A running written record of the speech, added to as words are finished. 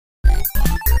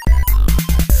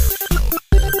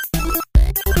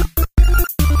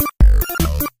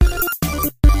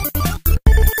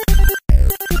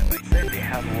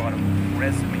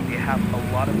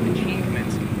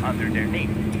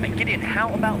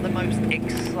not the most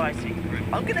exciting group.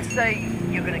 I'm going to say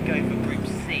you're going to go for Group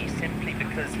C simply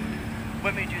because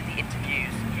when we were doing the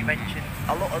interviews, you mentioned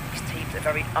a lot of these teams are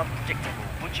very unpredictable.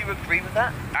 Would you agree with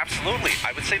that? Absolutely.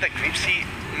 I would say that Group C,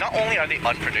 not only are they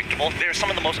unpredictable, they're some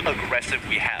of the most aggressive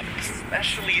we have,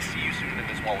 especially CU Sunan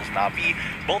as well as NAVI.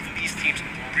 Both of these teams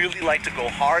really like to go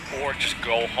hard or just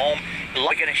go home.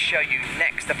 We're going to show you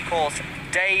next, of course,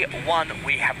 day one,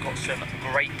 we have got some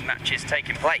great matches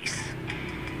taking place.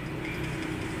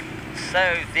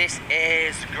 So this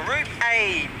is Group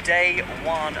A, day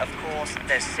one, of course,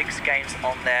 there's 6 games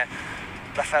on there.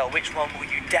 Rafael, which one will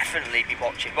you definitely be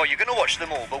watching? Well, you're going to watch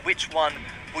them all, but which one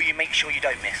will you make sure you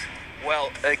don't miss?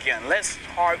 Well, again, let's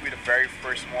start with the very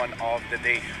first one of the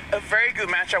day. A very good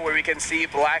matchup where we can see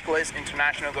Blacklist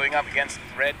International going up against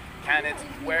Red CANIDS,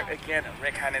 where again,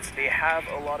 Red CANIDS, they have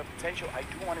a lot of potential. I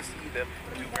do want to see them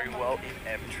do very well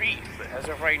in M3. But as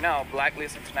of right now,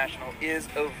 Blacklist International is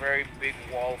a very big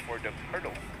wall for the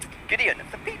hurdle. Gideon,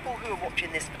 for people who are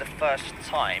watching this for the first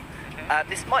time,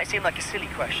 this might seem like a silly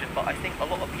question, but I think a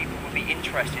lot of people will be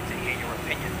interested to hear your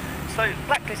opinion. So,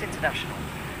 Blacklist International,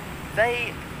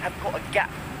 they have got a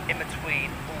gap in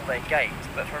between all their games,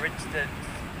 but for instance,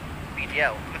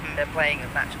 BDL, they're playing a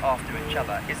match after each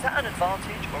other. Is that an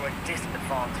advantage or a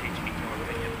disadvantage in your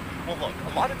opinion? Well,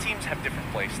 look, a lot of teams have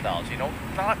different play styles, you know,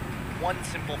 not one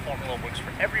simple formula works for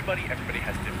everybody. Everybody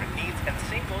has different needs, and the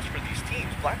same goes for these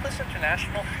teams. Blacklist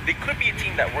International, they could be a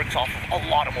team that works off of a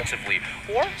lot emotively,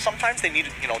 or sometimes they need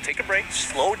to, you know, take a break,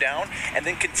 slow down, and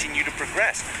then continue to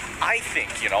progress. I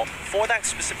think, you know, for that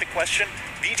specific question,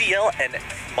 BDL and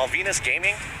Malvinas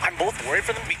Gaming, I'm both worried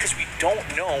for them because we don't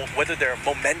know whether they're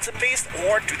momentum-based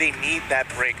or do they need that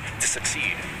break to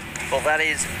succeed. Well, that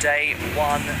is day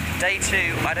one. Day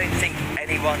two, I don't think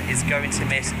anyone is going to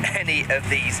miss any of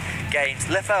these games.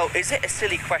 Lefel, is it a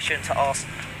silly question to ask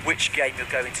which game you're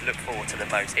going to look forward to the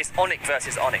most? It's ONIC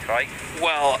versus ONIC, right?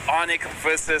 Well, ONIC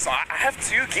versus... I have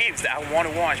 2 games that I want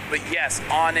to watch, but yes,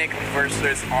 ONIC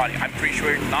versus ONIC. I'm pretty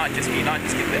sure not just me, not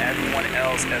just me, but everyone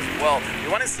else as well.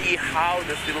 We want to see how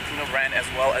the Filipino brand as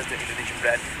well as the Indonesian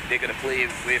brand, they're going to play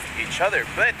with each other.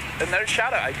 But another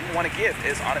shout out I do want to give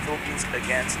is ONIC Philippines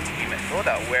against Team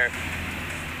TODAK, where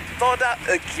TODAK,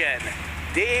 again,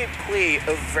 they play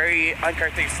a very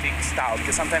uncharacteristic style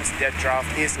because sometimes their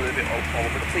draft is a little bit all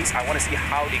over the place. I want to see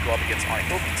how they go up against ONIC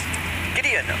Philippines.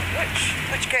 Gideon,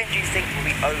 which game do you think will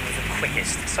be over the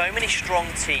quickest? So many strong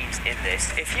teams in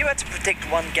this. If you had to predict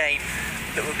one game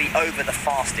that would be over the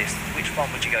fastest, which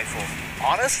one would you go for?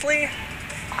 Honestly,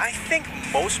 I think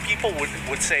most people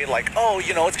would say like, oh,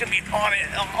 you know, it's going to be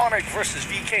ONIC versus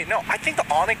VK. No, I think the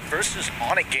ONIC versus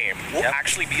ONIC game will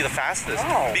actually be the fastest.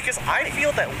 Oh. Because I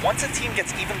feel that once a team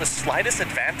gets even the slightest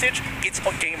advantage, it's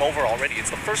a game over already. It's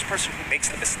the first person who makes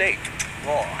the mistake.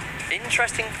 Whoa.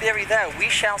 Interesting theory there. We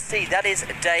shall see. That is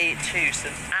day two.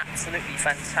 Some absolutely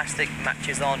fantastic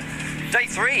matches on. Day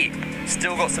three,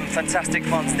 still got some fantastic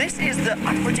ones. This is the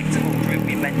unpredictable group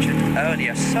we mentioned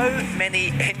earlier. So many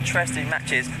interesting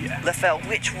matches. Yeah. Lefel,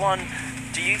 which one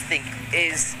do you think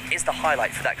is the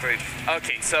highlight for that group?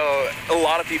 Okay, so a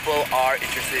lot of people are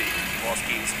interested in EVOS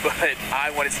games, but I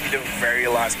want to see the very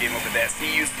last game over there.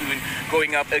 CU Soon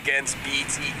going up against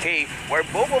BTK, where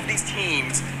both of these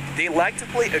teams, they like to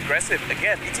play aggressive.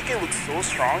 Again, BTK looks so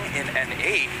strong in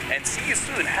NA, and CU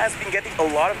Soon has been getting a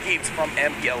lot of games from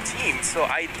MPL teams. So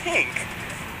I think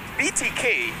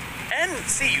BTK and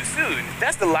CU Soon,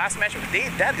 that's the last match of the day.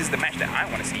 That is the match that I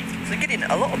want to see. So Gideon,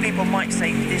 a lot of people might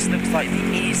say this looks like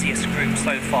the easiest group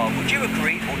so far. Would you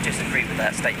agree or disagree with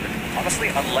that statement? Honestly,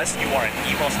 unless you are an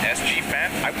EVOS SG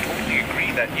fan, I would totally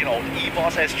agree that, you know,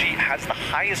 EVOS SG has the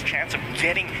highest chance of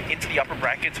getting into the upper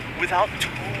brackets without too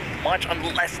much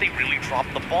unless they really drop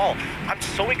the ball. I'm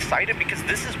so excited because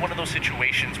this is one of those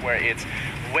situations where it's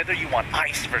whether you want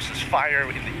Ice versus Fire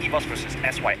in the EVOS versus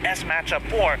SYS matchup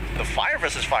or the Fire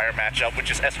versus Fire matchup,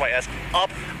 which is SYS up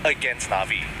against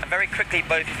NAVI. And very quickly,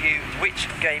 both of you, which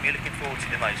game you're looking forward to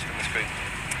the most from this group?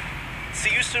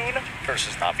 CU Soon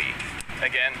versus NAVI.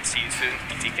 Again, CU Soon,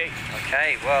 BTK.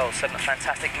 Okay, well, some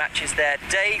fantastic matches there.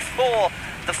 Day four,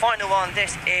 the final one.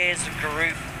 This is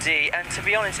Group D, and to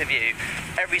be honest with you,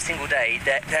 every single day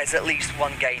there's at least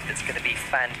one game that's going to be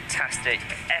fantastic.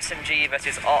 SMG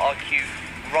versus RRQ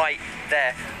right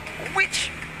there.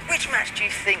 Which match do you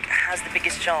think has the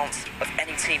biggest chance of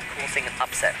any team causing an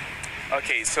upset?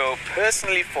 Okay, so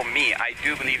personally for me, I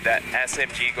do believe that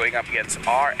SMG going up against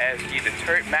RSG, the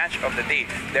third match of the day,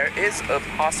 there is a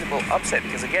possible upset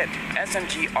because again,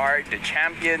 SMG are the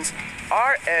champions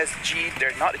RSG,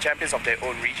 they're not the champions of their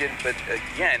own region, but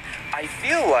again, I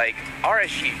feel like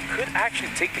RSG could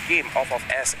actually take the game off of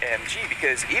SMG,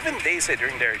 because even they said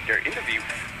during their interview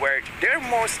where they're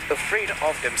most afraid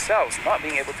of themselves not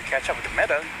being able to catch up with the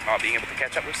meta, not being able to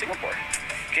catch up with Singapore.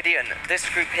 Gideon, this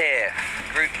group here,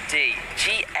 Group D,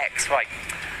 GX, right.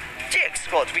 GX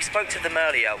squad, we spoke to them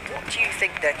earlier. What do you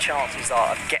think their chances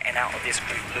are of getting out of this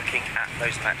group looking at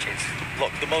those matches?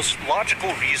 Look, the most logical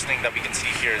reasoning that we can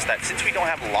see here is that since we don't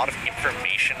have a lot of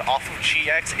information off of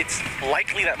GX, it's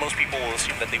likely that most people will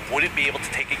assume that they wouldn't be able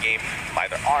to take a game from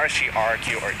either RSG,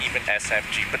 RRQ, or even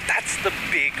SMG. But that's the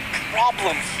big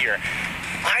problem here.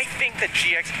 I think that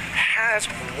GX has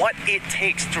what it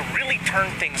takes to really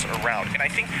turn things around. And I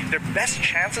think their best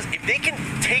chances, if they can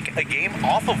take a game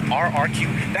off of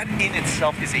RRQ, that in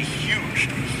itself is a huge,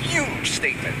 huge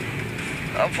statement.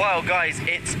 Well, guys,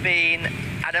 it's been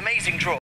an amazing draw.